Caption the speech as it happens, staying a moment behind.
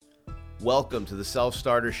Welcome to the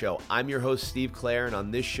Self-Starter Show. I'm your host, Steve Clare, and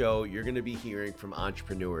on this show, you're going to be hearing from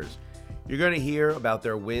entrepreneurs. You're going to hear about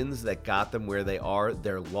their wins that got them where they are,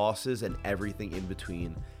 their losses, and everything in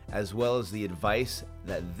between, as well as the advice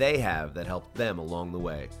that they have that helped them along the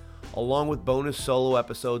way, along with bonus solo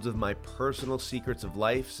episodes of my personal secrets of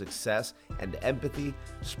life, success, and empathy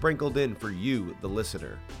sprinkled in for you, the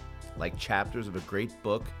listener. Like chapters of a great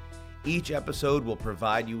book, each episode will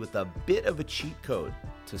provide you with a bit of a cheat code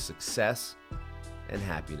to success and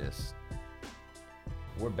happiness.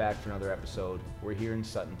 We're back for another episode. We're here in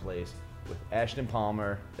Sutton Place with Ashton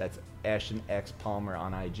Palmer. That's Ashton X Palmer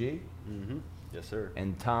on IG. Mm-hmm. Yes, sir.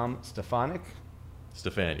 And Tom Stefaniuk.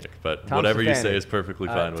 Stefaniuk, but whatever you say is perfectly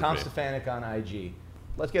fine with Tom me. Tom Stefaniuk on IG.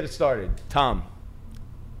 Let's get it started. Tom,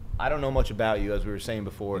 I don't know much about you, as we were saying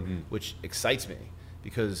before, which excites me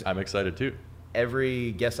because I'm excited too.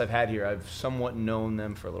 Every guest I've had here, I've somewhat known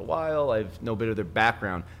them for a little while. I know a bit of their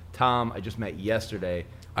background. Tom, I just met yesterday.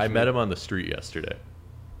 I met him on the street yesterday.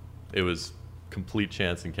 It was complete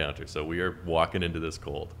chance encounter, so we are walking into this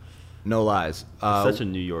cold. No lies. Such a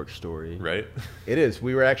New York story. Right? It is.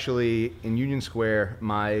 We were actually in Union Square.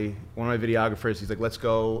 One of my videographers, he's like, let's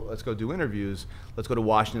go do interviews. Let's go to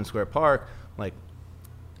Washington Square Park. I'm like,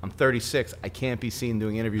 I'm 36. I can't be seen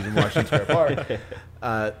doing interviews in Washington Square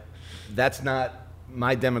Park. That's not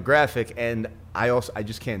my demographic, and I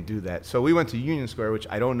just can't do that. So we went to Union Square, which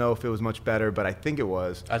I don't know if it was much better, but I think it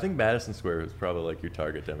was. I think Madison Square was probably like your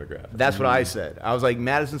target demographic. That's what I said. I was like,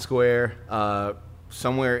 Madison Square,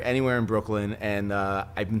 somewhere, anywhere in Brooklyn, and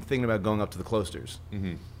I've been thinking about going up to the Cloisters,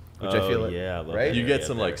 which I feel like, yeah, I love right? that You get area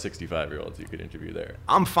some there. like 65-year-olds you could interview there.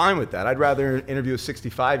 I'm fine with that. I'd rather interview a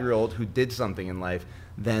 65-year-old who did something in life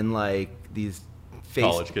than like these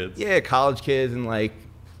College kids. Yeah, college kids and like,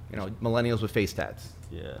 millennials with face tats.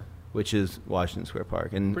 Yeah. Which is Washington Square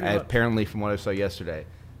Park. And Pretty much. apparently, from what I saw yesterday,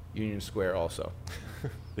 Union Square also.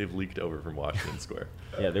 They've leaked over from Washington Square.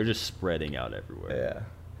 Yeah, they're just spreading out everywhere. Yeah.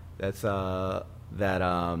 That's what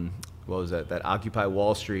was that? That Occupy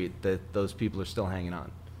Wall Street, that those people are still hanging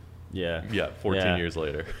on. Yeah. Yeah, 14 years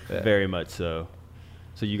later. Yeah. Very much so.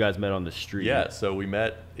 So you guys met on the street. Yeah, so we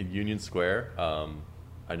met in Union Square.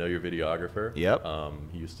 I know your videographer. Yep.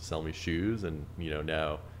 He used to sell me shoes, and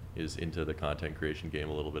now is into the content creation game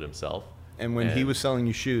a little bit himself. And when he was selling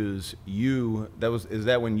you shoes, is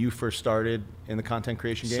that when you first started in the content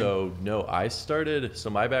creation game? So no,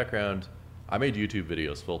 my background, I made YouTube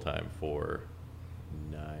videos full time for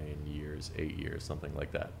 8 years, something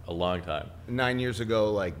like that, a long time. 9 years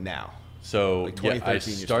ago, like now. So Like yeah, 2013 I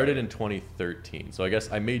you started in 2013. So I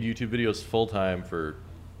guess I made YouTube videos full time for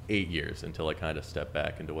 8 years until I kind of stepped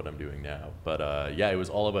back into what I'm doing now. But yeah, it was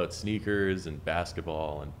all about sneakers and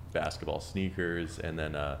basketball sneakers, and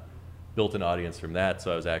then built an audience from that.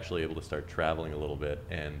 So I was actually able to start traveling a little bit,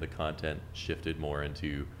 and the content shifted more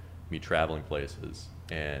into me traveling places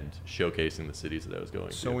and showcasing the cities that I was going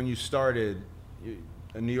to. So when you started,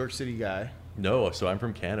 a New York City guy. No, so I'm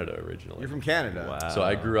from Canada originally. You're from Canada. Wow. So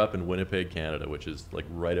I grew up in Winnipeg, Canada, which is like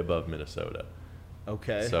right above Minnesota.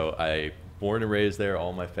 Okay. So I born and raised there.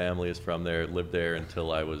 All my family is from there. Lived there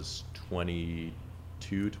until I was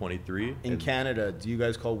 22, 23. In Canada, do you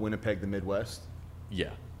guys call Winnipeg the Midwest?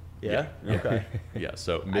 Yeah. Yeah? Okay. Yeah.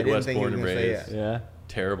 So I didn't Midwest think you born were and gonna say raised. Yeah.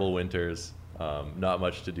 Terrible winters. Not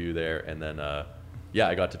much to do there. And then, yeah,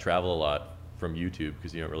 I got to travel a lot from YouTube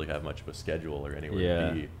because you don't really have much of a schedule or anywhere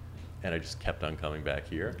to be. And I just kept on coming back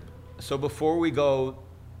here. So before we go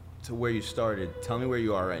to where you started, tell me where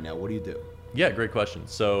you are right now. What do you do? Yeah, great question.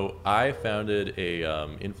 So I founded a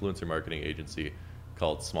influencer marketing agency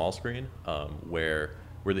called Small Screen, where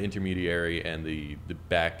we're the intermediary and the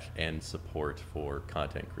back end support for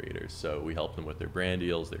content creators. So we help them with their brand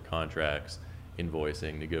deals, their contracts,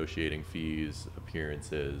 invoicing, negotiating fees,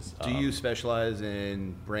 appearances. Do you specialize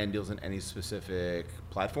in brand deals in any specific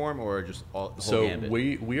platform, or just the whole So gambit?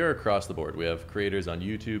 we are across the board. We have creators on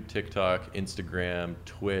YouTube, TikTok, Instagram,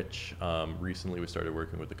 Twitch. Recently we started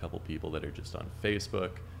working with a couple people that are just on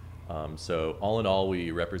Facebook. So all in all,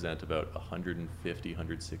 we represent about 150,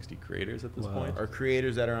 160 creators at this point. Are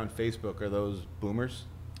creators that are on Facebook, are those boomers?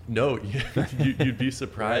 No, you'd be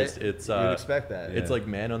surprised. Right? It's You'd expect that. It's like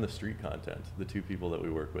man on the street content. The two people that we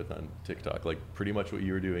work with on TikTok, like pretty much what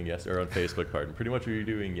you were doing or on Facebook, pardon, pretty much what you were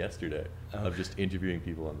doing yesterday, of just interviewing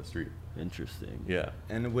people on the street. Interesting. Yeah.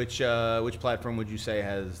 And which platform would you say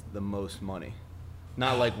has the most money?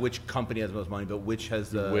 Not like which company has the most money, but which has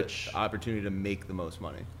the opportunity to make the most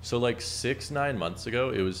money. So like 6-9 months ago,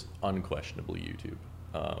 it was unquestionably YouTube.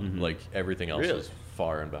 Like everything else was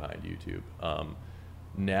far and behind YouTube.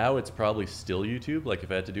 Now it's probably still YouTube. Like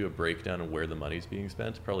if I had to do a breakdown of where the money's being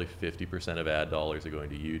spent, probably 50% of ad dollars are going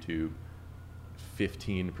to YouTube,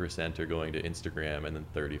 15% are going to Instagram, and then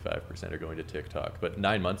 35% are going to TikTok. But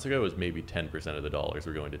 9 months ago, it was maybe 10% of the dollars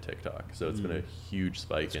were going to TikTok. So it's been a huge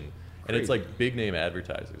spike. And it's like big name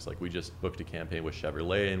advertisers. Like we just booked a campaign with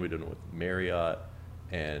Chevrolet and we did it with Marriott.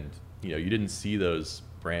 And you didn't see those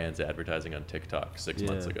brands advertising on TikTok 6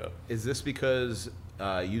 months ago. Is this because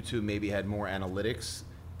YouTube maybe had more analytics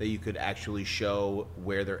that you could actually show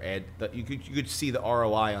where their ad, that you could see the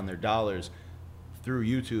ROI on their dollars through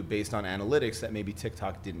YouTube based on analytics that maybe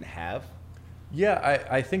TikTok didn't have? Yeah,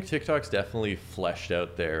 I think TikTok's definitely fleshed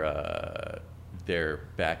out their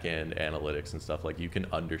back end analytics and stuff. Like you can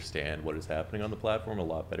understand what is happening on the platform a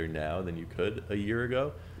lot better now than you could a year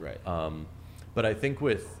ago. Right. But I think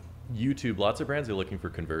with YouTube, lots of brands are looking for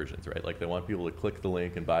conversions, right? Like they want people to click the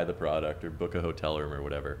link and buy the product or book a hotel room or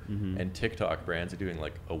whatever. And TikTok brands are doing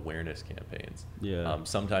like awareness campaigns. Yeah.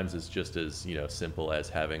 Sometimes it's just as simple as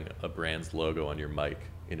having a brand's logo on your mic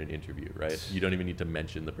in an interview, right? You don't even need to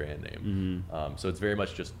mention the brand name. So it's very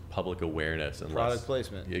much just public awareness and Product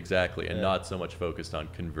placement. Exactly, and not so much focused on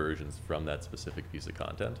conversions from that specific piece of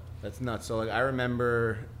content. That's nuts. So like I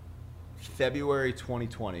remember February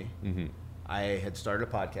 2020. I had started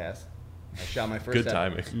a podcast. I shot my first Good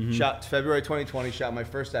timing. Shot February 2020, shot my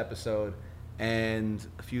first episode, and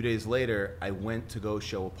a few days later, I went to go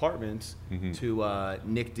show apartments to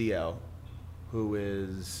Nick DL,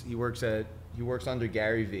 he works under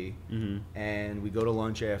Gary V, and we go to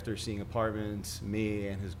lunch after seeing apartments, me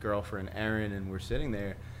and his girlfriend Erin, and we're sitting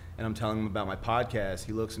there, and I'm telling him about my podcast.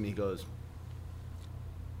 He looks at me, he goes,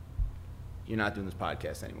 "You're not doing this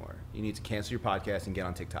podcast anymore. You need to cancel your podcast and get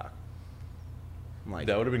on TikTok." I'm like,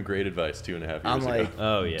 that would have been great advice 2.5 years ago. I'm like,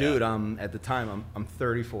 Oh, yeah. dude, at the time I'm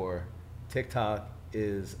 34. TikTok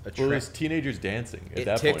is a Well, it trend. was teenagers dancing at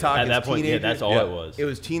that TikTok point. At that point, yeah, teenagers- that's all yeah. it was. It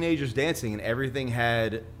was teenagers dancing, and everything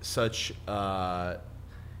had such there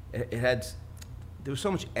was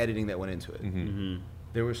so much editing that went into it.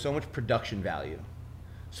 There was so much production value.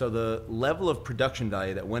 So the level of production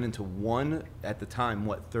value that went into one, at the time,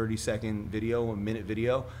 30-second video, a minute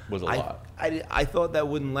video, Was a lot. I thought that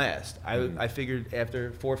wouldn't last. I figured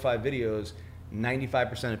after 4 or 5 videos,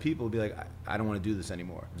 95% of people would be like, I don't want to do this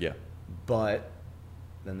anymore. Yeah. But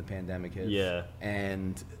then the pandemic hit. Yeah.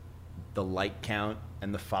 And the like count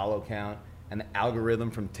and the follow count and the algorithm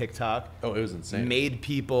from TikTok Oh, it was insane. made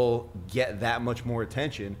people get that much more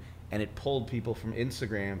attention, and it pulled people from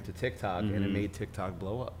Instagram to TikTok, and it made TikTok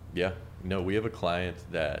blow up. Yeah. No, we have a client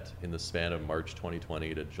that in the span of March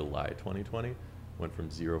 2020 to July 2020 went from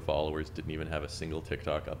 0 followers, didn't even have a single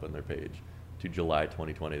TikTok up on their page, to July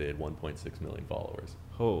 2020 they had 1.6 million followers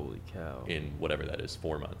Holy cow. in whatever that is,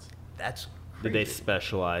 4 months. That's Did they crazy.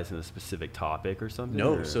 specialize in a specific topic or something?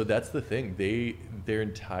 No, or? so that's the thing. Their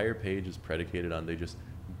entire page is predicated on, they just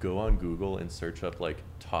go on Google and search up like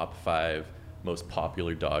top 5 most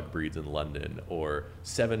popular dog breeds in London or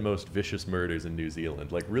 7 most vicious murders in New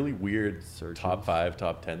Zealand. Like really weird Searches. top 5,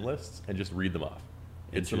 top 10 lists, and just read them off.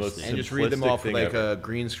 It's the most Interesting. And just read them simplistic off with thing like ever. a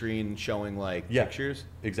green screen showing like Yeah. pictures.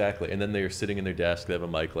 Exactly. And then they're sitting in their desk, they have a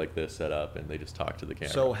mic like this set up, and they just talk to the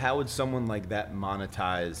camera. So how would someone like that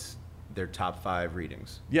monetize their top 5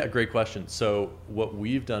 readings? Yeah, great question. So what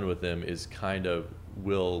we've done with them is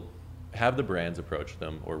we'll have the brands approach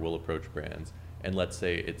them, or we'll approach brands, and let's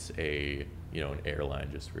say it's an airline,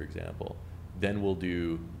 just for example. Then we'll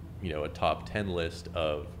do a top 10 list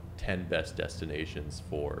of 10 best destinations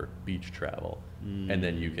for beach travel, and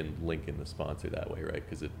then you can link in the sponsor that way, right?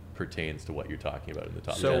 Because it pertains to what you're talking about in the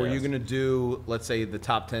top 10. So are you going to do, let's say, the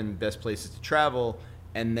top 10 best places to travel,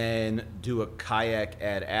 and then do a kayak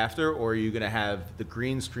ad after, or are you going to have the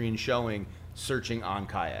green screen showing searching on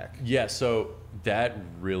kayak? Yeah, so that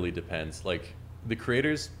really depends. Like the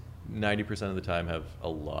creators 90% of the time have a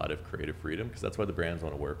lot of creative freedom, because that's why the brands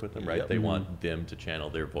want to work with them, right? Yep. They want them to channel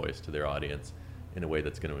their voice to their audience in a way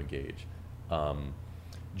that's going to engage.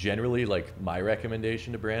 Generally, like my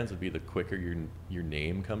recommendation to brands would be the quicker your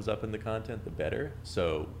name comes up in the content, the better.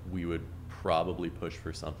 So we would probably push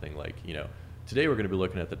for something like, today we're going to be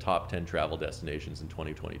looking at the top 10 travel destinations in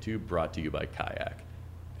 2022 brought to you by Kayak.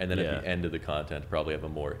 And then at the end of the content, probably have a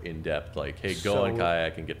more in-depth, like, hey, go on So-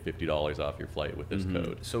 Kayak and get $50 off your flight with this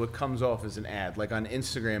code. So it comes off as an ad. Like on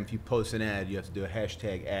Instagram, if you post an ad, you have to do a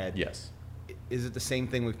hashtag ad. Yes. Is it the same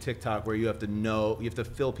thing with TikTok, where you have to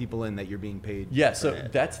fill people in that you're being paid? Yeah, for so an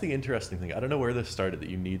ad? that's the interesting thing. I don't know where this started, that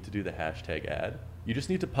you need to do the hashtag ad. you just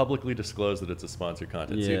need to publicly disclose that it's a sponsored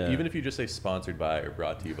content. So Yeah. even if you just say sponsored by or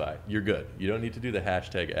brought to you by, you're good. You don't need to do the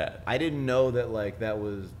hashtag ad. I didn't know that like that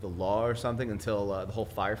was the law or something until the whole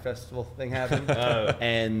Fire Festival thing happened,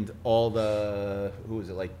 and all the who was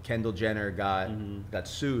it like Kendall Jenner got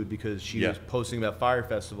sued because she was posting about Fire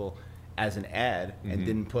Festival as an ad and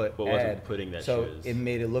didn't put But ad. wasn't putting that so she was- it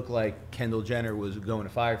made it look like Kendall Jenner was going to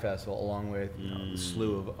Fire Festival along with a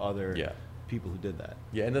slew of other people who did that.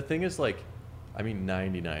 Yeah, and the thing is, like, I mean,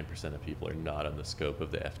 99% of people are not on the scope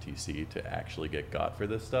of the FTC to actually get got for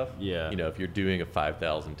this stuff. Yeah. You know, if you're doing a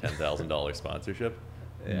 $5,000, $10,000 sponsorship,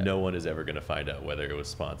 no one is ever going to find out whether it was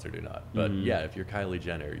sponsored or not. But yeah, if you're Kylie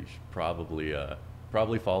Jenner, you should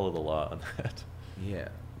probably follow the law on that. Yeah,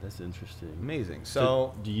 That's interesting. amazing.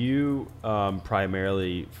 So do you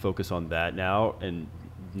primarily focus on that now and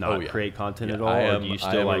not create content at all? I or am, do you I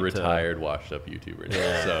still am like a retired, washed-up YouTuber now.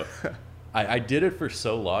 Yeah. So I did it for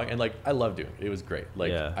so long, and like I loved doing it. It was great.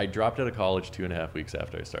 Like I dropped out of college 2.5 weeks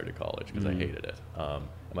after I started college because I hated it. And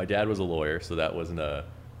my dad was a lawyer, so that wasn't a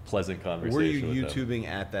pleasant conversation. were you with him. YouTubing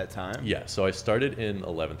at that time? Yeah. So I started in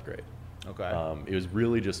 11th grade. Okay. It was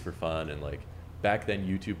really just for fun, and like back then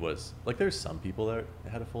YouTube was like there's some people that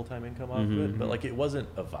had a full-time income off of it, but like it wasn't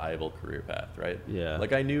a viable career path, right? Yeah.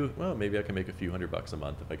 Like I knew, well, maybe I can make a few $100 a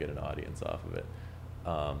month if I get an audience off of it.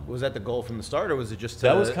 Was that the goal from the start, or was it just to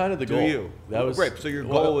That was kind of the do goal. You? That was right. So your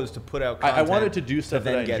well, goal was to put out I content. wanted to do stuff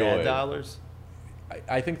then that I get ad enjoyed. dollars.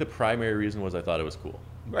 I think the primary reason was I thought it was cool.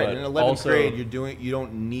 Right. But In 11th also- grade, you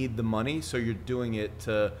don't need the money, so you're doing it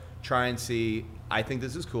to try and see. I think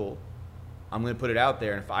this is cool. I'm going to put it out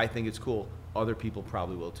there, and if I think it's cool, other people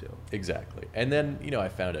probably will too. Exactly. And then, you know, I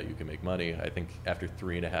found out you can make money. I think after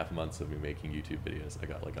 3.5 months of me making YouTube videos, I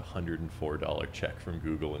got like a $104 check from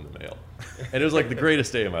Google in the mail. And it was like the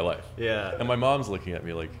greatest day of my life. Yeah. And my mom's looking at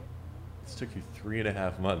me like, this took you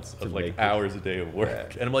 3.5 months of like make hours a day of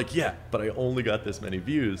work. And I'm like, yeah, but I only got this many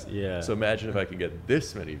views. Yeah. So imagine if I can get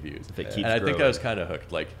this many views. If it keeps and I think I growing. was kind of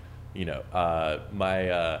hooked. Like, you know,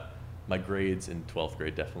 my grades in 12th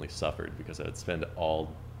grade definitely suffered because I would spend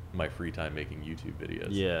all my free time making YouTube videos.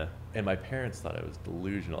 Yeah. And my parents thought I was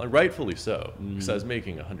delusional, and rightfully so, because I was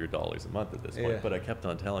making $100 a month at this point. Yeah. But I kept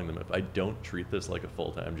on telling them, if I don't treat this like a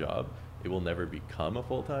full-time job, it will never become a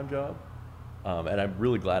full-time job. And I'm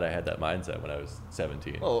really glad I had that mindset when I was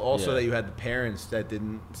 17. Well, also Yeah. that you had the parents that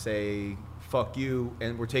didn't say "fuck you"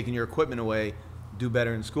 and we're taking your equipment away. Do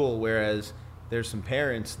better in school. Whereas there's some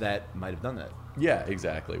parents that might have done that. Yeah,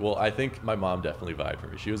 exactly. Well, I think my mom definitely vied for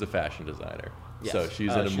me. She was a fashion designer, Yes. so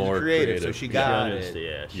she's Oh, in a she's more creative, so she got it.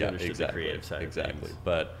 Yeah, she understood the creative side of things.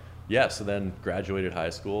 But yeah, so then graduated high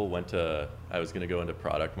school, I was going to go into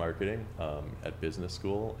product marketing at business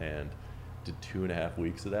school, and did 2.5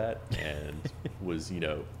 weeks of that, and was, you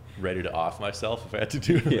know, ready to off myself if I had to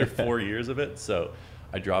do another 4 years of it. So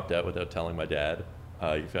I dropped out without telling my dad.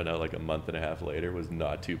 He found out like a month and a half later, was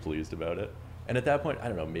not too pleased about it. And at that point, I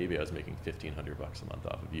don't know, maybe I was making $1,500 a month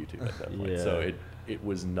off of YouTube at that point. Yeah. So it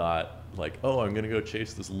was not like, oh, I'm going to go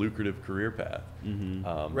chase this lucrative career path.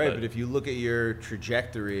 Right, but if you look at your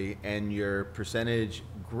trajectory and your percentage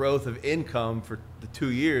growth of income for the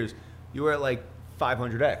 2 years, you were at like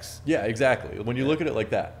 500x. Yeah, exactly. When you look at it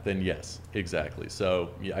like that, then yes, exactly.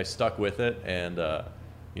 So yeah, I stuck with it, and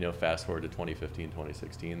you know, fast forward to 2015,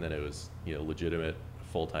 2016, then it was, you know, legitimate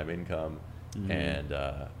full-time income, and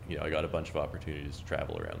you know, I got a bunch of opportunities to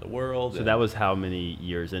travel around the world. So and that was how many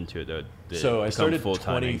years into it though? did so it I become started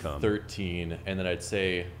full-time income? 2013, and then I'd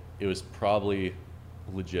say it was probably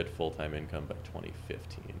legit full-time income by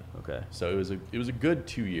 2015. Okay. So it was a good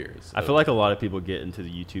 2 years. I feel like a lot of people get into the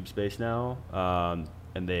YouTube space now,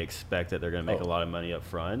 and they expect that they're going to make Oh. a lot of money up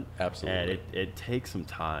front. Absolutely. And it takes some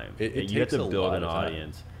time. It you have takes to a build lot an of time.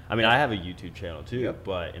 audience. I mean, I have a YouTube channel too, Yep.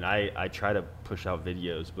 and I try to push out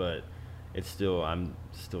videos, but I'm still.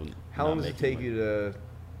 How not long does it making take money. you to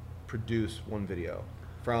produce one video?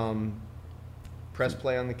 From press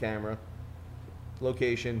play on the camera,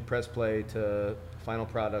 location, press play, to final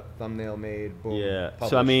product, thumbnail made, boom. Yeah. So I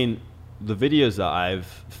published. mean, the videos that I've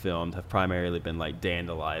filmed have primarily been like day in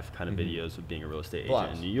the life kind of Mm-hmm. videos of being a real estate Vlogs.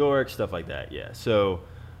 agent in New York, stuff like that. Yeah. So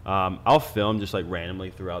I'll film just like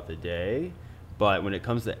randomly throughout the day, but when it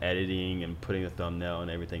comes to editing and putting the thumbnail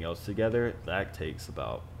and everything else together, that takes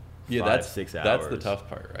about 5-6 hours. That's the tough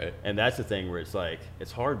part, right? And that's the thing where it's like,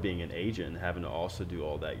 it's hard being an agent and having to also do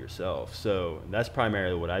all that yourself. So that's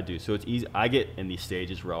primarily what I do. So it's easy. I get in these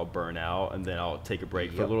stages where I'll burn out, and then I'll take a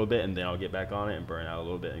break for a Yep. little bit, and then I'll get back on it and burn out a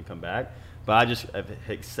little bit and come back. But I just have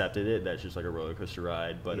accepted it. That's just like a roller coaster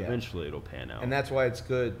ride, but Yeah. eventually it'll pan out. And that's why it's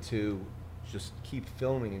good to just keep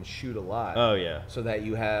filming and shoot a lot. Oh, yeah. So that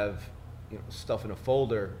you have stuff in a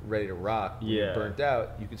folder ready to rock. When Yeah. you're burnt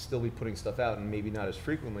out, you could still be putting stuff out, and maybe not as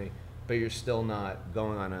frequently, but you're still not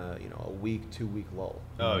going on a week, 2 week lull.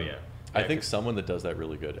 Oh yeah. I think someone that does that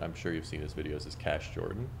really good, I'm sure you've seen his videos, is Cash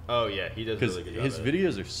Jordan. Oh yeah, he does Because really good job his at it.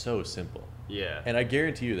 videos are so simple. Yeah. And I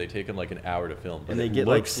guarantee you they take him like an hour to film. But And they it get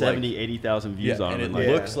like looks 70, 80,000 views on and them. it like,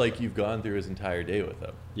 looks like you've gone through his entire day with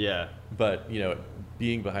them. yeah. But,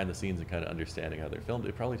 being behind the scenes and kind of understanding how they're filmed,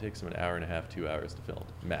 it probably takes him an hour and a half, 2 hours to film.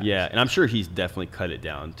 Max. Yeah, and I'm sure he's definitely cut it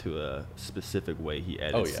down to a specific way he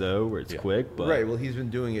edits, yeah. though, where it's Yeah. quick. But Right. Well, he's been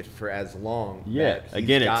doing it for as long. Yeah, that he's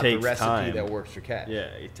again, it got takes the recipe time. that works for Cash. yeah,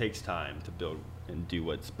 it takes time to build and do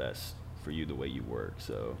what's best for you the way you work.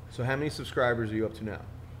 So, So how many subscribers are you up to now?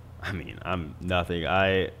 I mean, I'm nothing.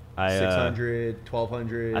 I 600,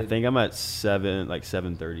 1,200. I think I'm at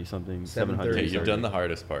 730 something. 730. Okay, you've done the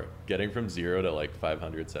hardest part. Getting from 0 to like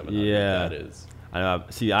 500, 700. Yeah. That is. I know.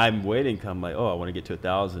 See, I'm waiting. I'm like, I want to get to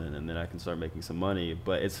 1,000, and then I can start making some money.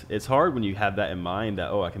 But it's hard when you have that in mind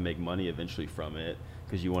that I can make money eventually from it,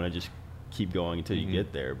 because you want to just keep going until you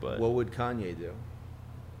get there. But What would Kanye do?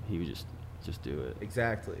 he would just do it.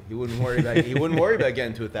 Exactly. He wouldn't worry about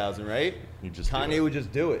getting to 1,000, right? He'd just do Kanye it. would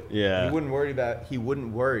just do it. Yeah. He wouldn't worry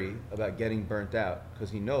about getting burnt out, because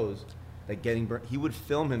he knows that getting burnt. He would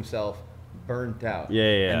film himself burnt out.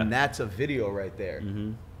 Yeah. And that's a video right there.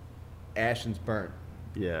 Mm-hmm. Ashton's burnt.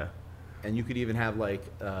 Yeah. And you could even have like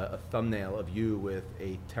a thumbnail of you with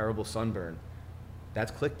a terrible sunburn.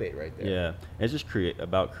 That's clickbait right there. Yeah. It's just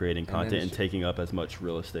about creating then content and it's- taking up as much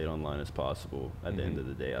real estate online as possible. At the end of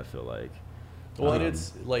the day, I feel like. Well, and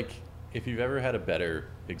it's like, if you've ever had a better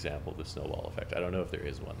example of the snowball effect, I don't know if there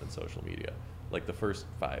is one than social media. Like the first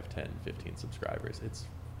 5, 10, 15 subscribers, it's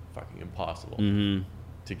fucking impossible Mm-hmm.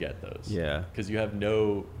 to get those. Yeah. Because you have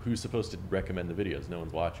who's supposed to recommend the videos? No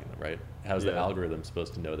one's watching them, right? How's the Yeah. algorithm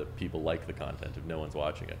supposed to know that people like the content if no one's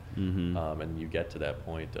watching it? Mm-hmm. And you get to that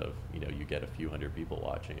point of, you get a few hundred people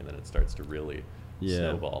watching, and then it starts to really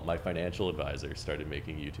snowball. My financial advisor started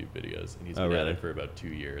making YouTube videos, and he's been at really? it for about 2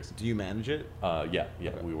 years. Do you manage it? Yeah,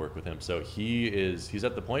 we work with him. So he's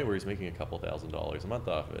at the point where he's making a couple $1,000s a month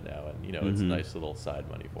off of it now, and it's nice little side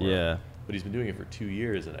money for Yeah. him. But he's been doing it for 2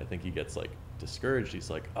 years, and I think he gets like discouraged.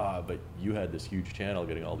 He's like, but you had this huge channel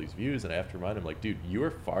getting all these views, and I have to remind him, like, dude, you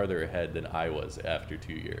are farther ahead than I was after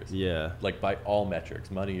 2 years. Yeah. Like by all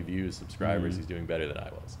metrics, money, views, subscribers, he's doing better than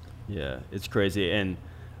I was. Yeah, it's crazy. And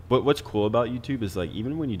what's cool about YouTube is, like,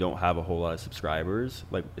 even when you don't have a whole lot of subscribers,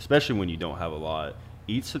 like especially when you don't have a lot,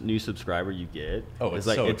 each new subscriber you get, it's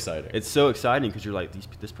like, so exciting. It's so exciting because you're like,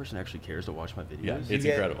 this person actually cares to watch my videos. Yeah, You it's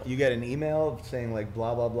get- incredible. You get an email saying like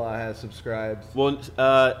blah blah blah has subscribed. Well,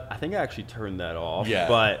 I think I actually turned that off. Yeah,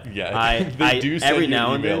 but yeah. They I do send every you an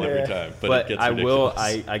now and email then. every time, but it gets I will.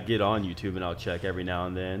 ridiculous. I get on YouTube and I'll check every now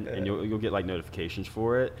and then, and you'll get like notifications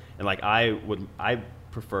for it. And like I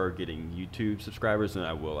prefer getting YouTube subscribers than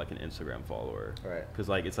I will like an Instagram follower. Right. Because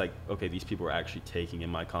like it's like, okay, these people are actually taking in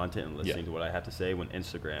my content and listening to what I have to say. When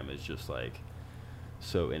Instagram is just like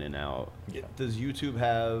so in and out. Yeah. Does YouTube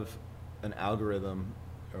have an algorithm,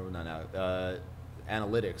 or not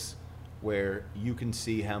analytics, where you can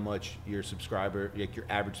see how much your subscriber, like your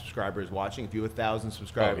average subscriber, is watching? If you have 1,000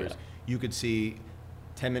 subscribers, you could see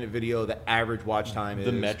 10-minute video, the average watch time is.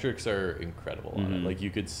 The metrics are incredible on it. Like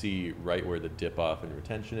you could see right where the dip off in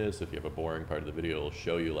retention is. So if you have a boring part of the video, it'll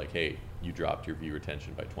show you like, hey, you dropped your view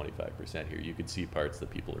retention by 25% here. You could see parts that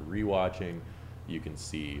people are rewatching. You can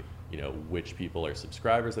see, which people are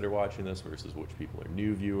subscribers that are watching this versus which people are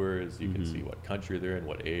new viewers. You can see what country they're in,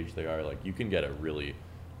 what age they are. Like you can get a really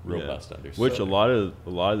robust understanding. Which a lot of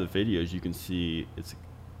the videos you can see, it's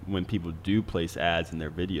when people do place ads in their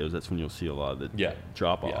videos, that's when you'll see a lot of the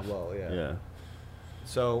drop off. Well, yeah. Yeah.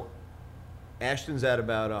 So, Ashton's at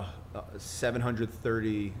about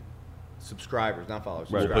 730 subscribers, not followers.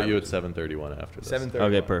 Right. We'll put you at subscribers. 731 after this.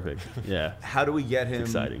 730. Okay, perfect. Yeah. How do we get him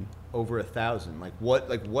exciting. over 1,000? Like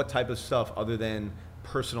what type of stuff other than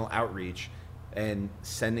personal outreach and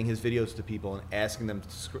sending his videos to people and asking them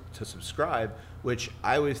to subscribe? Which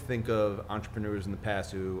I always think of entrepreneurs in the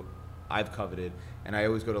past who I've coveted, and I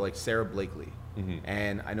always go to like Sarah Blakely.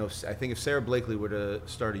 And I think if Sarah Blakely were to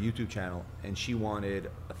start a YouTube channel and she wanted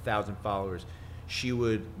 1,000 followers, she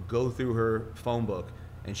would go through her phone book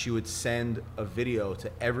and she would send a video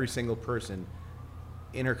to every single person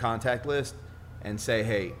in her contact list and say,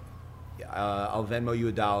 hey, I'll Venmo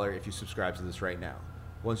you $1 if you subscribe to this right now.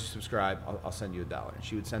 Once you subscribe, I'll send you $1. And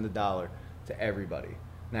she would send $1 to everybody.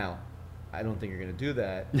 Now, I don't think you're going to do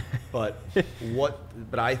that, but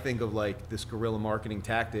but I think of like this guerrilla marketing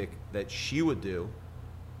tactic that she would do.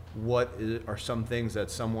 Are some things that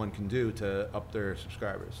someone can do to up their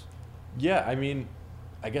subscribers? Yeah, I mean,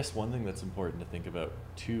 I guess one thing that's important to think about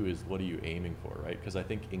too is what are you aiming for, right? Because I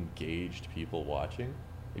think engaged people watching,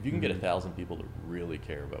 if you can get 1,000 people to really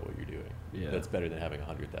care about what you're doing, that's better than having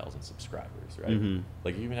 100,000 subscribers, right?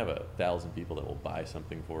 Like you can have 1,000 people that will buy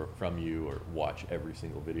something from you or watch every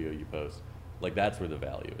single video you post. Like that's where the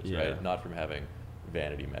value is, right? Not from having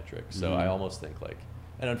vanity metrics. So I almost think like,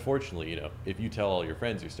 and unfortunately, you know, if you tell all your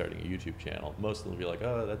friends you're starting a YouTube channel, most of them will be like,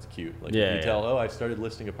 oh, that's cute. Like if you tell, oh, I started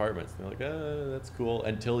listing apartments, they're like, oh, that's cool.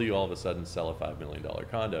 Until you all of a sudden sell a $5 million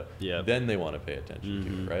condo, then they want to pay attention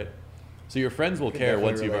to it, right? So your friends will care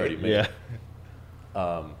once you've already made it.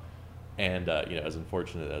 You know, as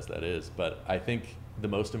unfortunate as that is, but I think the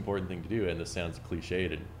most important thing to do, and this sounds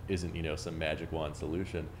cliched and isn't, you know, some magic wand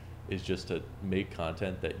solution, is just to make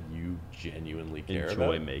content that you genuinely care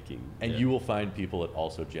about. Enjoy making. And you will find people that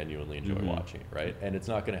also genuinely enjoy watching it, right? And it's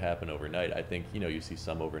not going to happen overnight. I think, you know, you see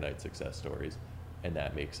some overnight success stories, and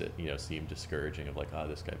that makes it, you know, seem discouraging of like, oh,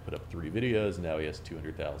 this guy put up 3 videos, and now he has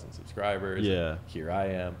 200,000 subscribers. Yeah. Here I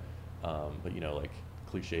am. But, you know, like,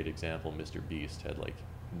 cliched example, Mr. Beast had, like,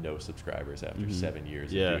 no subscribers after 7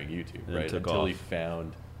 years of doing YouTube, right? Until he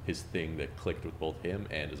found his thing that clicked with both him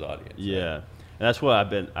and his audience. Yeah. Right? And that's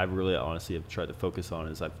what I really honestly have tried to focus on,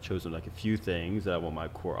 is I've chosen like a few things that I want my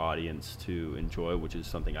core audience to enjoy, which is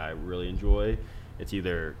something I really enjoy. It's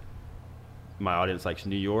either my audience likes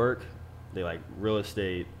New York, they like real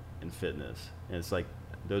estate and fitness. And it's like,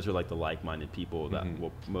 those are like the like-minded people that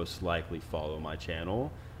will most likely follow my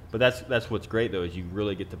channel. But that's what's great though, is you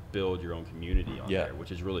really get to build your own community on there,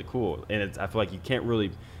 which is really cool. And I feel like you can't really,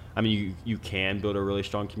 I mean, you can build a really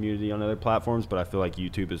strong community on other platforms, but I feel like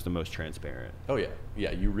YouTube is the most transparent. Oh yeah,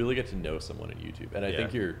 yeah. You really get to know someone on YouTube, and I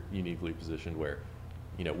think you're uniquely positioned where,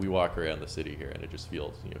 you know, we walk around the city here and it just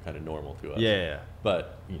feels, you know, kind of normal to us. Yeah.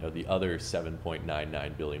 But you know, the other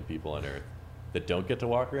 7.99 billion people on Earth that don't get to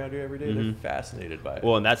walk around here every day, they're fascinated by it.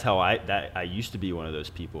 Well, and that's how I used to be one of those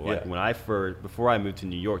people. Like when before I moved to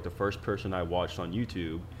New York, the first person I watched on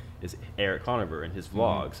YouTube is Eric Conover and his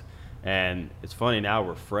vlogs. And it's funny, now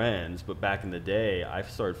we're friends, but back in the day, I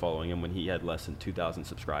started following him when he had less than 2,000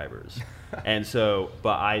 subscribers. And so,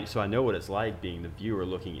 I know what it's like being the viewer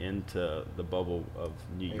looking into the bubble of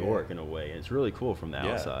New York in a way. And it's really cool from the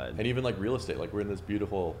outside. And even like real estate, like we're in this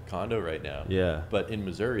beautiful condo right now. Yeah. But in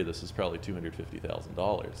Missouri, this is probably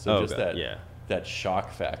 $250,000. So that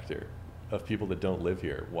shock factor of people that don't live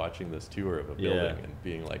here watching this tour of a building and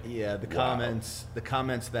being like, the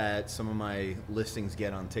comments that some of my listings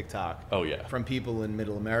get on TikTok from people in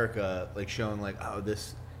middle America, like showing like, oh,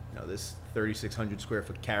 this 3,600 square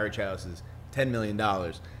foot carriage house is $10 million,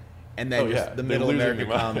 and then just the middle America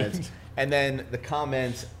comments, and then the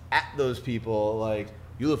comments at those people like,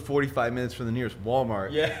 you live 45 minutes from the nearest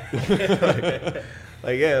Walmart.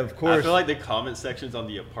 Like, of course. I feel like the comment sections on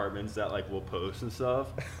the apartments that like we'll post and stuff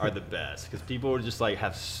are the best, because people just like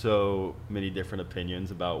have so many different opinions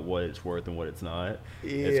about what it's worth and what it's not.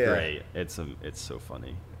 It's great. It's so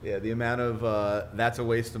funny. Yeah, the amount of that's a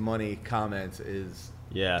waste of money comments is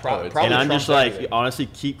probably. And I'm just like, honestly,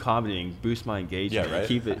 keep commenting, boost my engagement. Yeah, right.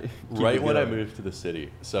 Keep it when I moved to the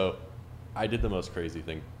city, so I did the most crazy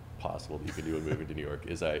thing possible that you can do when moving to New York,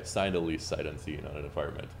 is I signed a lease sight unseen on an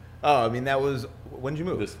apartment. Oh, I mean, that was, when did you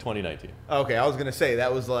move? This 2019. Okay, I was gonna say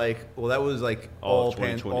that was like all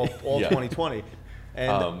 2020.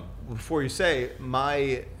 And before you say,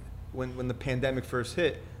 when the pandemic first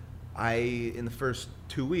hit, I in the first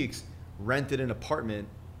 2 weeks rented an apartment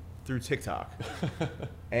through TikTok,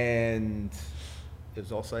 and it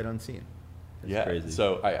was all sight unseen. It's crazy.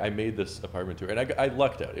 So I made this apartment tour, and I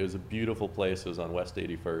lucked out. It was a beautiful place. It was on West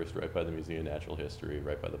 81st, right by the Museum of Natural History,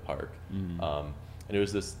 right by the park. And it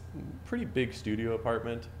was this pretty big studio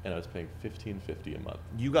apartment, and I was paying $1,550 a month.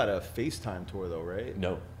 You got a FaceTime tour though, right?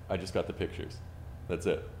 No, I just got the pictures. That's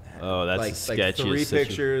it. Oh, that's sketchy. Like 3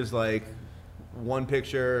 pictures, like 1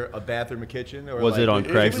 picture, a bathroom, a kitchen, or was it on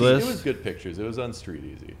Craigslist? It was good pictures. It was on Street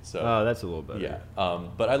Easy. So that's a little better. Yeah,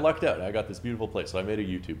 but I lucked out. I got this beautiful place, so I made a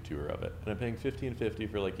YouTube tour of it, and I'm paying $1,550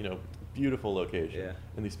 for like, you know, beautiful location. Yeah.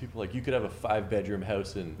 And these people are like, you could have a 5-bedroom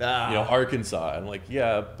house in Arkansas. I'm like,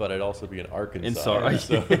 yeah, but I'd also be in Arkansas.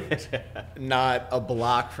 So not a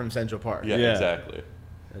block from Central Park. Yeah, exactly.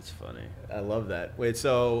 That's funny. I love that. Wait,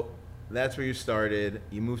 so that's where you started.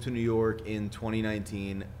 You moved to New York in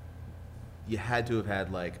 2019. You had to have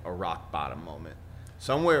had like a rock bottom moment,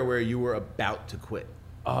 somewhere where you were about to quit.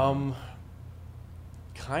 Kind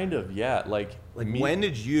of, yeah. Like when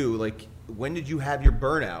did you have your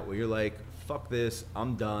burnout where you're like, fuck this,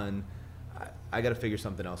 I'm done, I got to figure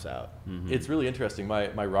something else out? It's really interesting.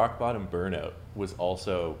 My rock bottom burnout was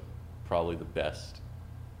also probably the best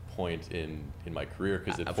point in my career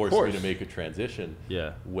because it Of forced me course. to make a transition.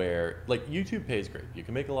 Yeah. Where like YouTube pays great. You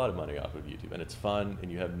can make a lot of money off of YouTube, and it's fun,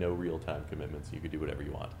 and you have no real time commitments. You can do whatever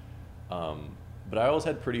you want. But I always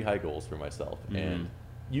had pretty high goals for myself, and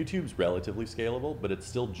YouTube's relatively scalable, but it's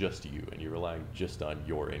still just you, and you're relying just on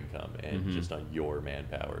your income and just on your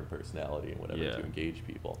manpower and personality and whatever to engage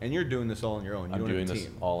people. And you're doing this all on your own. You I'm don't doing have a this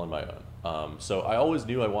team. all on my own. So I always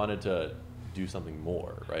knew I wanted to do something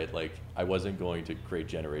more, right? Like I wasn't going to create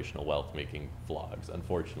generational wealth making vlogs.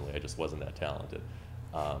 Unfortunately, I just wasn't that talented.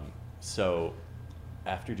 So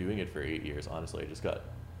after doing it for 8 years, honestly, I just got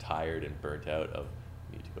tired and burnt out of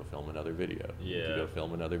need to go film another video. Need to go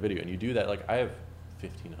film another video. And you do that, like I have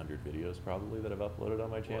 1,500 videos probably that I've uploaded on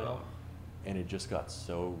my channel. Wow. And it just got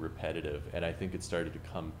so repetitive. And I think it started to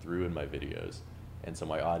come through in my videos. And so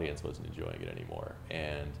my audience wasn't enjoying it anymore.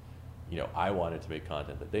 And you know, I wanted to make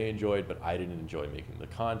content that they enjoyed, but I didn't enjoy making the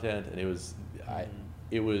content. And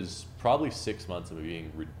it was probably 6 months of me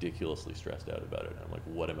being ridiculously stressed out about it. I'm like,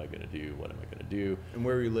 what am I going to do? What am I going to do? And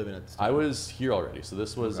where were you living at this time? I was here already. So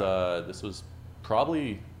this was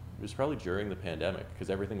probably during the pandemic because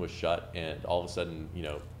everything was shut, and all of a sudden, you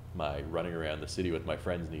know, my running around the city with my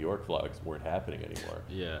friends New York vlogs weren't happening anymore.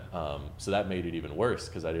 Yeah. So that made it even worse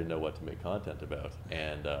because I didn't know what to make content about.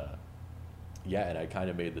 And and I kind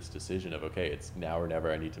of made this decision of, okay, it's now or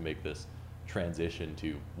never. I need to make this transition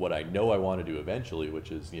to what I know I want to do eventually,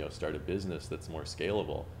 which is, you know, start a business that's more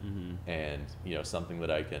scalable and, you know, something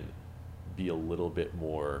that I can be a little bit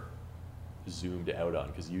more zoomed out on,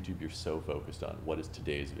 because YouTube, you're so focused on what is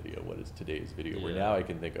today's video, where now I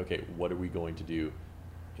can think, okay, what are we going to do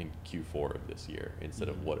in Q4 of this year instead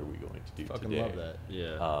of what are we going to do Fucking today. love that.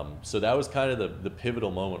 Yeah. So that was kind of the pivotal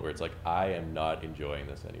moment where it's like, I am not enjoying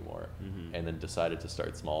this anymore. And then decided to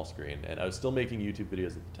start small screen. And I was still making YouTube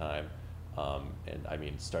videos at the time. And I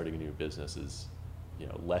mean, starting a new business is, you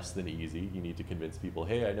know, less than easy. You need to convince people,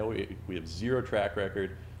 hey, I know we have zero track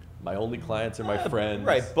record. My only clients are my friends.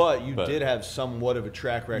 Right, but you did have somewhat of a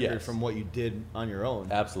track record Yes. from what you did on your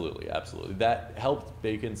own. Absolutely, absolutely. That helped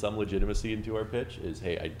bake in some legitimacy into our pitch is,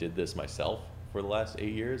 hey, I did this myself for the last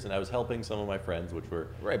 8 years, and I was helping some of my friends, which were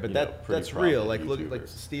Right, but you know, pretty that's real. Like prominent look, like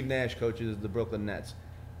YouTubers. Steve Nash coaches the Brooklyn Nets.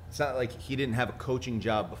 It's not like he didn't have a coaching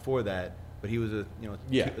job before that, but he was a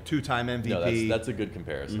a two-time MVP. No, that's a good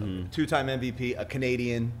comparison. Two-time MVP, a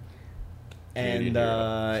Canadian, Canadian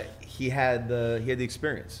and he had the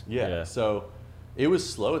experience. Yeah. So it was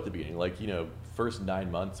slow at the beginning. Like, you know, first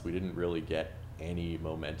 9 months, we didn't really get any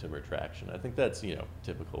momentum or traction. I think that's, you know,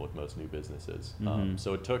 typical with most new businesses.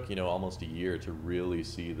 So it took, you know, almost a year to really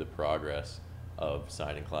see the progress of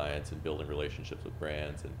signing clients and building relationships with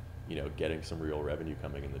brands and, you know, getting some real revenue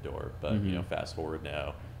coming in the door. But, you know, fast forward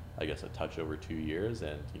now, I guess a touch over 2 years,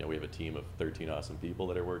 and, you know, we have a team of 13 awesome people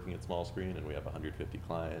that are working at Small Screen, and we have 150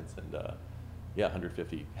 clients, and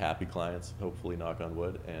 150 happy clients, hopefully, knock on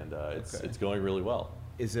wood, and it's going really well.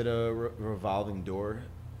 Is it a revolving door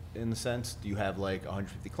in the sense? Do you have like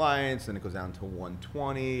 150 clients, then it goes down to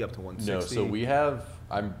 120, up to 160? No, so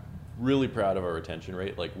I'm really proud of our retention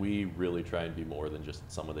rate. Like, we really try and be more than just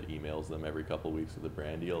someone that emails them every couple of weeks with a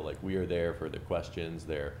brand deal. Like, we are there for their questions.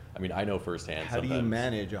 I know firsthand. How do you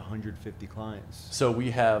manage 150 clients? So we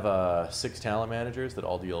have 6 talent managers that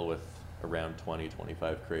all deal with around 20,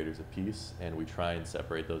 25 creators a piece, and we try and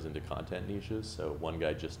separate those into content niches. So one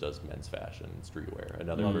guy just does men's fashion and streetwear,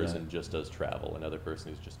 another person just does travel, another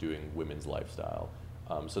person is just doing women's lifestyle.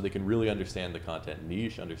 So they can really understand the content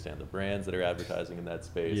niche, understand the brands that are advertising in that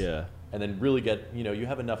space, and then really get, you know, you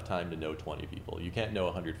have enough time to know 20 people. You can't know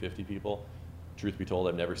 150 people. Truth be told,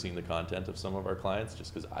 I've never seen the content of some of our clients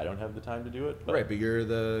just because I don't have the time to do it. But Right, but you're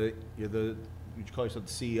the you call yourself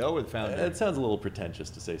the CEO or the founder? it sounds a little pretentious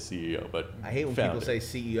to say CEO, but I hate when founder. people say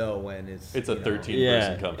CEO when it's It's a you know,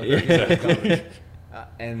 13-person company. Exactly.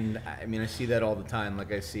 And I mean, I see that all the time.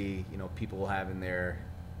 Like I see, you know, people having their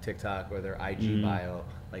TikTok or their IG bio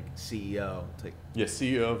like CEO. It's like, Yeah,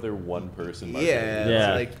 CEO of their one-person market.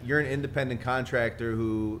 It's like you're an independent contractor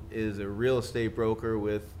who is a real estate broker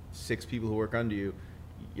with 6 people who work under you.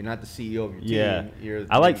 You're not the CEO of your team. Yeah. You're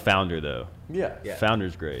I like founder though. Yeah.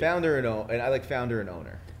 Founder's great. Founder and I like founder and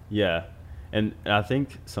owner. Yeah. And I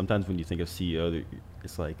think sometimes when you think of CEO,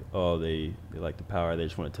 it's like, oh, they like the power. They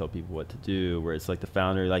just want to tell people what to do. Where it's like the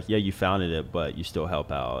founder, like, yeah, you founded it, but you still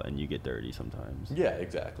help out and you get dirty sometimes. Yeah,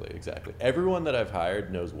 exactly. Everyone that I've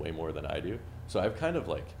hired knows way more than I do. So I've kind of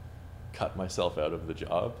like cut myself out of the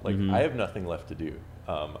job. Like I have nothing left to do.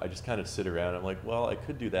 I just kind of sit around. I'm like, well, I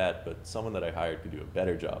could do that, but someone that I hired could do a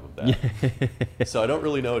better job of that. So I don't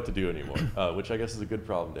really know what to do anymore, which I guess is a good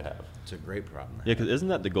problem to have. It's a great problem. Yeah, because isn't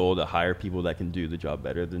that the goal, to hire people that can do the job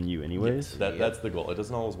better than you anyways? Yes, that's the goal. It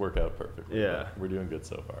doesn't always work out perfectly. Yeah. We're doing good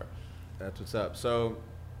so far. That's what's up. So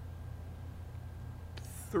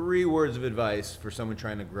 3 words of advice for someone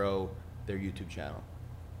trying to grow their YouTube channel.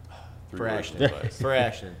 3 For words Ashton. of advice. For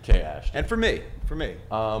Ashton. Okay, Ashton. And for me.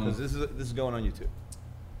 Because this is going on YouTube.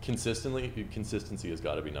 Consistency has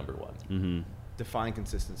got to be number 1. Mm-hmm. Define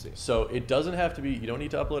consistency. So it doesn't have to be, you don't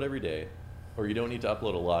need to upload every day, or you don't need to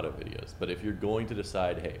upload a lot of videos. But if you're going to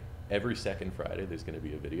decide, hey, every second Friday there's going to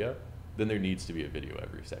be a video, then there needs to be a video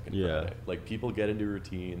every second Friday. Like, people get into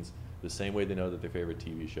routines the same way they know that their favorite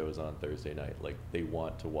TV show is on Thursday night. Like, they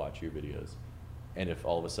want to watch your videos. And if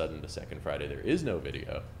all of a sudden the second Friday there is no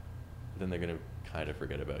video, then they're going to kind of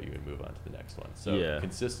forget about you and move on to the next one. So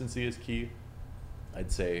consistency is key.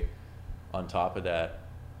 I'd say on top of that,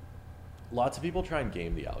 lots of people try and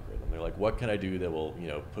game the algorithm. They're like, what can I do that will,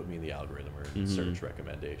 put me in the algorithm or search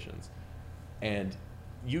recommendations? And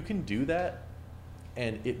you can do that,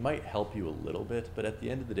 and it might help you a little bit, but at the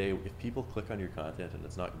end of the day, if people click on your content and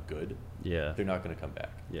it's not good, they're not going to come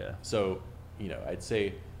back. Yeah. So, I'd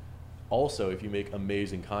say also, if you make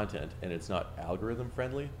amazing content and it's not algorithm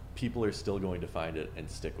friendly, people are still going to find it and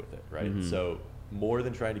stick with it, right? So more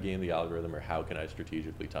than trying to game the algorithm, or how can I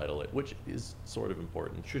strategically title it, which is sort of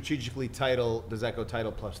important. Strategically title, does that go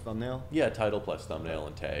title plus thumbnail? Yeah, title plus thumbnail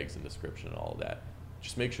and tags and description and all of that.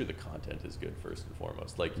 Just make sure the content is good first and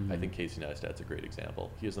foremost. Like, I think Casey Neistat's a great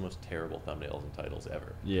example. He has the most terrible thumbnails and titles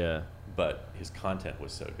ever. Yeah. But his content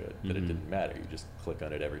was so good that it didn't matter. You just click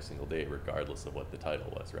on it every single day, regardless of what the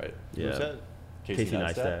title was, right? Yeah. Who's that? Casey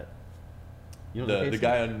Neistat. You know The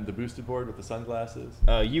guy on the boosted board with the sunglasses.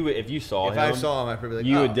 If you saw him, If I saw him, I'd probably be like,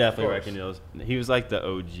 you oh, would definitely of course. recognize. He was like the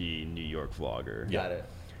OG New York vlogger. Got it.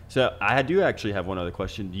 So I do actually have one other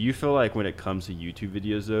question. Do you feel like when it comes to YouTube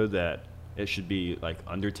videos though, that it should be like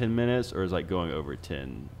under 10 minutes, or is like going over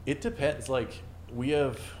 10? It depends. Like, we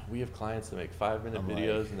have clients that make 5-minute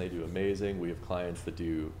videos like, and they do amazing. We have clients that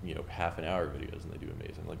do half an hour videos and they do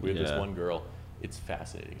amazing. Like, we have this one girl. It's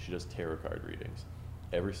fascinating. She does tarot card readings.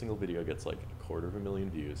 Every single video gets like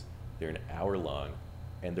 250,000 views. They're an hour long,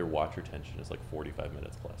 and their watch retention is like 45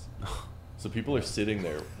 minutes plus. So people are sitting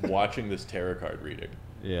there watching this tarot card reading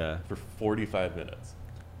for 45 minutes.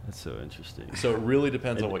 That's so interesting. So it really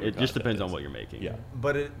depends on what it just depends on what you're making. Yeah.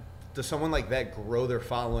 But does someone like that grow their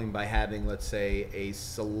following by having, let's say, a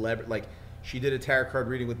celebrity, like she did a tarot card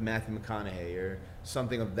reading with Matthew McConaughey or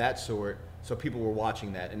something of that sort, so people were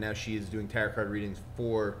watching that, and now she is doing tarot card readings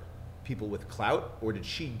for people with clout, or did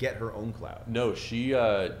she get her own clout? No, she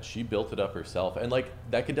built it up herself, and like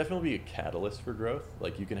that can definitely be a catalyst for growth.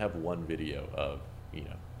 Like, you can have one video of,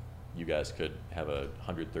 you guys could have a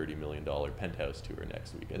 $130 million penthouse tour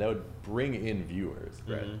next week, and that would bring in viewers.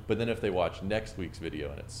 Right. But then if they watch next week's video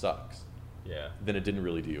and it sucks, then it didn't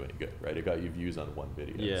really do you any good, right? It got you views on one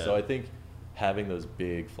video. Yeah. So I think having those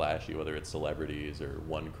big flashy, whether it's celebrities or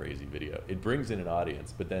one crazy video, it brings in an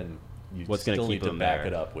audience, but then you still need to back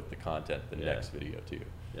it up with the content the next video too.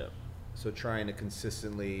 Yeah. So trying to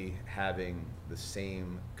consistently having the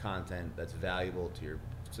same content that's valuable to your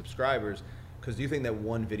subscribers, because do you think that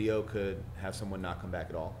one video could have someone not come back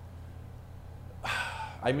at all?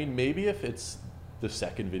 I mean, maybe if it's the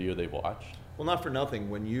second video they've watched. Well, not for nothing.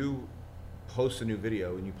 When you post a new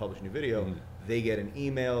video and you publish a new video, they get an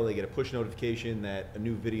email, they get a push notification that a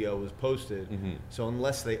new video was posted. So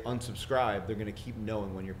unless they unsubscribe, they're going to keep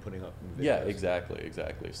knowing when you're putting up new videos. Yeah,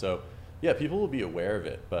 exactly. So, yeah, people will be aware of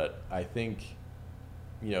it, but I think,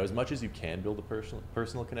 as much as you can build a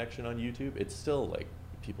personal connection on YouTube, it's still like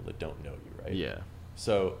people that don't know you, right? Yeah.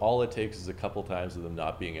 So all it takes is a couple times of them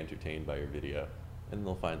not being entertained by your video, and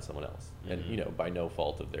they'll find someone else. And by no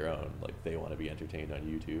fault of their own, like, they want to be entertained on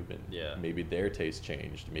YouTube, and maybe their taste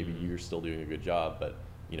changed. Maybe you're still doing a good job, but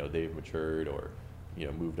they've matured or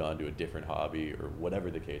moved on to a different hobby or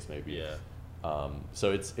whatever the case may be.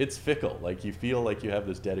 So it's fickle. Like, you feel like you have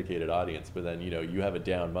this dedicated audience, but then you have a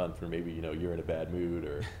down month, or maybe you're in a bad mood,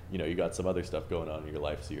 or you got some other stuff going on in your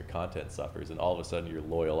life, so your content suffers, and all of a sudden your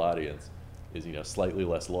loyal audience is slightly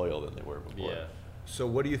less loyal than they were before. Yeah. So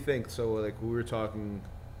what do you think? So like we were talking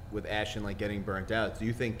with Ashton, like getting burnt out. Do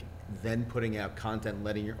you think then putting out content,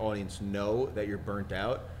 letting your audience know that you're burnt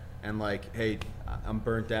out, and like, hey, I'm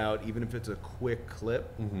burnt out, even if it's a quick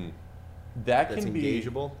clip, that's can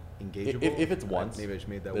engageable? If it's once, maybe I just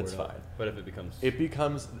made that that's word fine. up. But if it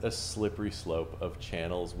becomes a slippery slope of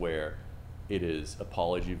channels where It is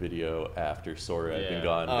apology video after sorry I've been Yeah.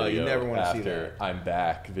 gone Oh, you video never wanna see after that. I'm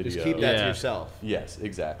back video. Just keep that to Yeah. yourself. Yes,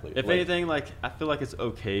 exactly. If anything, like I feel like it's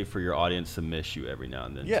okay for your audience to miss you every now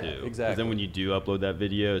and then Yeah, too. 'Cause exactly. then when you do upload that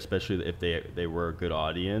video, especially if they were a good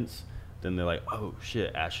audience, then they're like, oh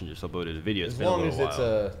shit, Ashton just uploaded a video. It's As been a long little as it's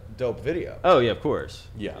while. a dope video. Oh yeah, of course.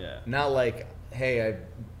 Yeah. Yeah. Not like, hey, I've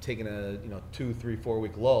taken a 2, 3, 4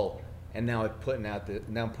 week lull, and now I'm putting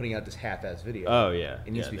out this half-ass video. Oh yeah.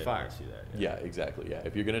 It needs Yeah, to be they fire. wanna see that, Yeah, exactly. Yeah,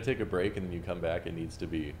 if you're gonna take a break and then you come back, they need to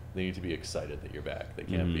be excited that you're back. They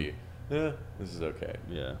can't be, this is okay.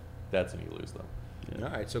 Yeah. That's when you lose them. Yeah.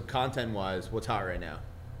 All right, so content-wise, what's hot right now?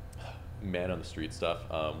 Man on the street stuff.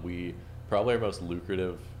 We probably our most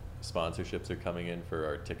lucrative sponsorships are coming in for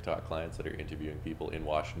our TikTok clients that are interviewing people in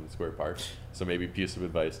Washington Square Park. So maybe piece of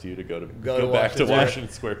advice to you to go back to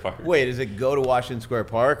Washington Square Park. Wait, is it go to Washington Square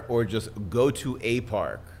Park or just go to a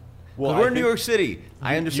park? Well, we're in New York City.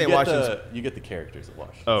 I understand Washington. You get the characters at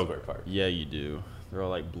Washington Oh, Square Park. yeah, you do. They're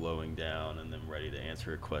all like blowing down and then ready to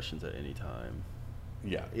answer questions at any time.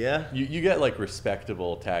 Yeah. Yeah? You get like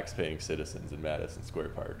respectable tax-paying citizens in Madison Square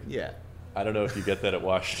Park. Yeah. I don't know if you get that at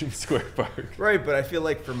Washington Square Park. Right, but I feel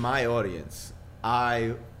like for my audience,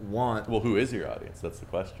 I want. Well, who is your audience? That's the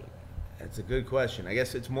question. That's a good question. I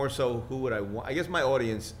guess it's more so who would I want. I guess my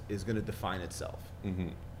audience is going to define itself. Mm-hmm.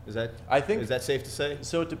 Is that? I think- Is that safe to say?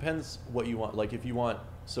 So it depends what you want. Like if you want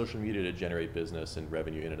social media to generate business and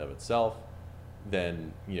revenue in and of itself,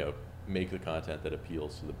 then make the content that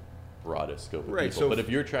appeals to the broadest scope of Right, people. so But if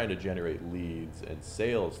you're trying to generate leads and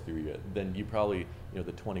sales through it, then you probably the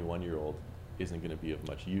 21-year-old isn't going to be of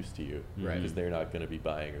much use to you, Right. Because they're not going to be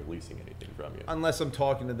buying or leasing anything from you. Unless I'm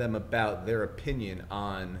talking to them about their opinion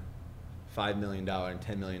on $5 million and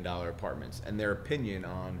 $10 million apartments and their opinion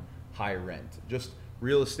on high rent. Just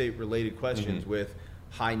real estate related questions with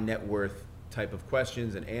high net worth type of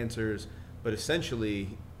questions and answers. But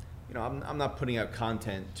essentially, I'm not putting out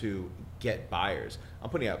content to get buyers.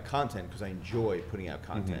 I'm putting out content because I enjoy putting out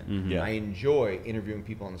content. Yeah. I enjoy interviewing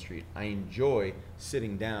people on the street. I enjoy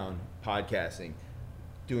sitting down, podcasting,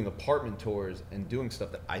 doing apartment tours, and doing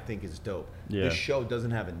stuff that I think is dope. Yeah. This show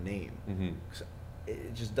doesn't have a name.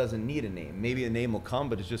 It just doesn't need a name. Maybe a name will come,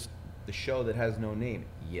 but it's just the show that has no name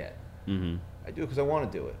yet. I do it because I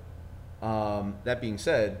want to do it. That being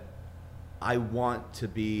said, I want to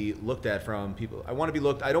be looked at from people. I don't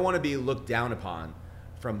want to be looked down upon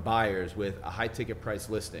from buyers with a high ticket price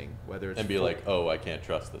listing, whether it's And be like, oh, I can't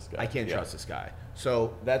trust this guy. I can't trust this guy.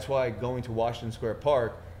 So that's why going to Washington Square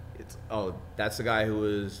Park, that's the guy who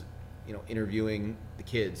was, interviewing the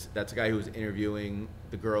kids. That's the guy who was interviewing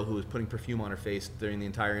the girl who was putting perfume on her face during the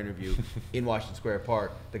entire interview in Washington Square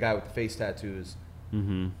Park. The guy with the face tattoos.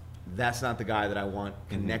 That's not the guy that I want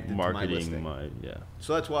connected to my listing.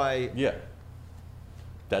 So that's why. Yeah.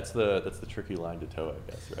 That's the tricky line to toe, I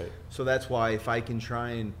guess, right? So that's why if I can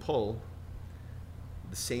try and pull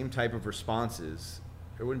the same type of responses,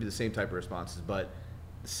 it wouldn't be the same type of responses, but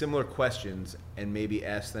similar questions and maybe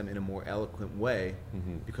ask them in a more eloquent way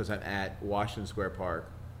because I'm at Washington Square Park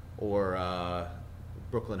or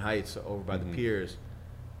Brooklyn Heights over by the piers.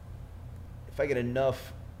 If I get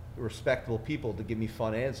enough respectable people to give me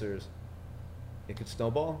fun answers, it could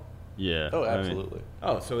snowball. Yeah. Oh, absolutely.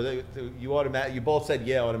 So you both said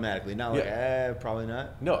yeah automatically. Not like probably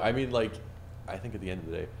not. No, I mean, like, I think at the end of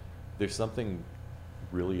the day, there's something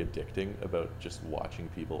really addicting about just watching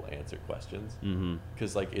people answer questions.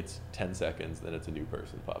 Because, like, it's 10 seconds, then it's a new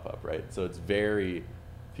person pop up, right? So it's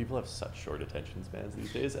people have such short attention spans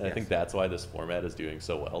these days. And I think that's why this format is doing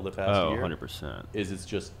so well the past year. 100%. It's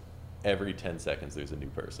just every 10 seconds there's a new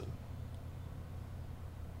person.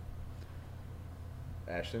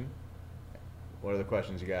 Ashton, what are the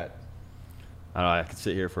questions you got? I don't know. I could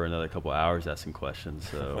sit here for another couple hours asking questions.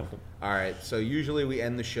 So. All right. So usually we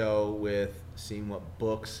end the show with seeing what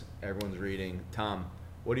books everyone's reading. Tom,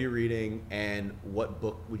 what are you reading, and what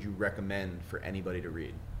book would you recommend for anybody to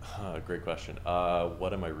read? Great question.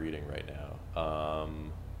 What am I reading right now?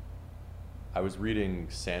 I was reading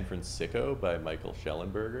San Francisco by Michael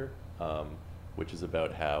Schellenberger, which is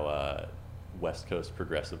about how West Coast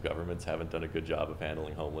progressive governments haven't done a good job of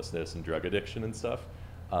handling homelessness and drug addiction and stuff.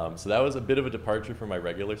 So that was a bit of a departure from my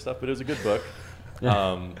regular stuff, but it was a good book.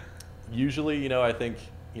 Usually, I think,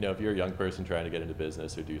 if you're a young person trying to get into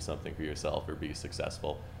business or do something for yourself or be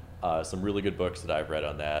successful, some really good books that I've read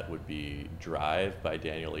on that would be Drive by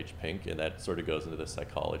Daniel H. Pink, and that sort of goes into the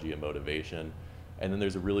psychology of motivation. And then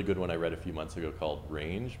there's a really good one I read a few months ago called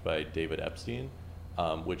Range by David Epstein,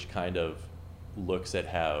 which kind of looks at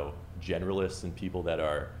how generalists and people that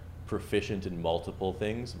are proficient in multiple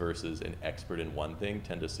things versus an expert in one thing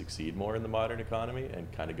tend to succeed more in the modern economy, and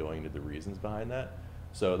kind of going into the reasons behind that.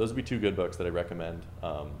 So those would be two good books that I recommend.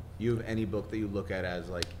 You have any book that you look at as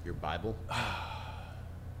like your Bible?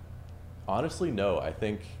 Honestly, no. I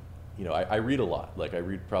think, I read a lot. Like I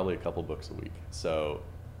read probably a couple books a week. So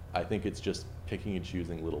I think it's just picking and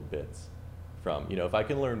choosing little bits from, if I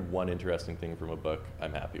can learn one interesting thing from a book,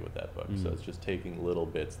 I'm happy with that book. So it's just taking little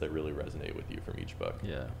bits that really resonate with you from each book.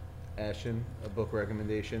 Yeah. Ashton, a book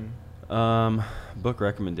recommendation? Book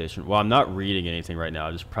recommendation. Well, I'm not reading anything right now.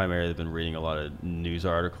 I've just primarily been reading a lot of news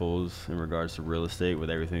articles in regards to real estate with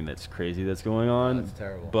everything that's crazy that's going on. That's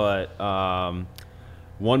terrible. But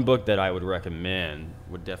one book that I would recommend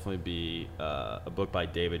would definitely be a book by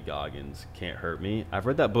David Goggins, Can't Hurt Me. I've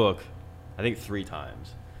read that book, I think 3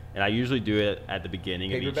 times. And I usually do it at the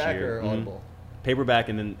beginning of each year. Paperback or Audible? Paperback,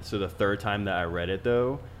 and then so the third time that I read it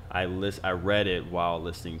though, I read it while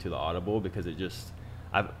listening to the Audible because it just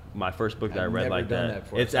my first book that I read like that.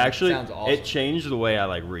 It's actually sounds awesome. It changed the way I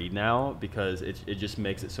like read now because it just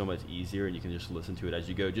makes it so much easier and you can just listen to it as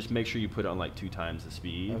you go. Just make sure you put it on like 2 times the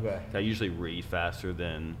speed. Okay. I usually read faster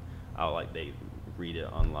than they read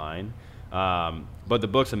it online. But the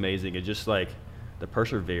book's amazing. It's just like the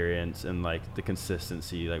perseverance and like the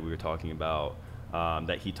consistency like we were talking about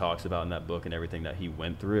that he talks about in that book and everything that he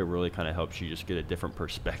went through. It really kind of helps you just get a different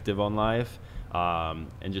perspective on life.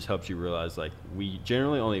 And just helps you realize like we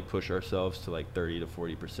generally only push ourselves to like 30 to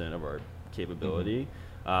 40% of our capability,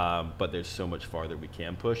 but there's so much farther we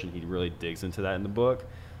can push, and he really digs into that in the book.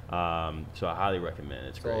 So I highly recommend it.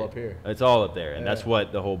 It's great. All up here. It's all up there, and Yeah. that's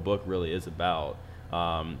what the whole book really is about.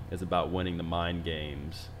 It's about winning the mind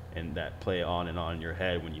games and that play on and on in your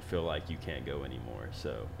head when you feel like you can't go anymore.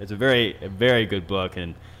 So it's a very good book,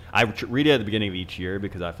 and I read it at the beginning of each year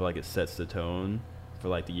because I feel like it sets the tone for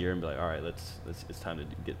like the year and be like, all right, it's time to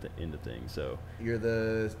get into things. So You're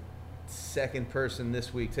the second person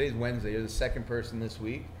this week. Today's Wednesday. You're the second person this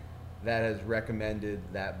week that has recommended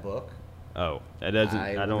that book. oh, it doesn't.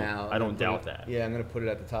 I don't doubt that. Yeah, I'm gonna put it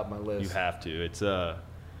at the top of my list. You have to. It's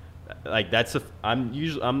like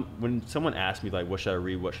when someone asks me like what should I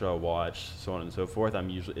read, what should I watch, so on and so forth,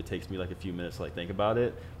 it takes me like a few minutes to like think about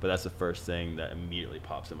it, but that's the first thing that immediately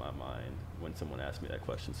pops in my mind when someone asks me that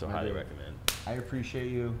question. So highly recommend. I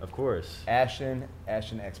appreciate you. Of course. Ashton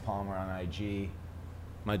X Palmer on IG.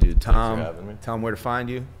 My dude Tom. for having me. Tell him where to find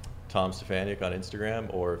you. Tom Stefaniuk on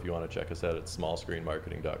Instagram, or if you want to check us out at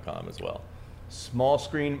smallscreenmarketing.com as well.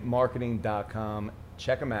 Smallscreenmarketing.com.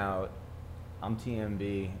 Check them out. I'm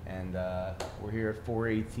TMB, and we're here at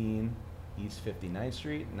 418 East 59th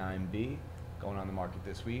Street, 9B. Going on the market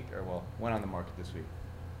this week, went on the market this week.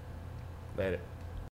 Later.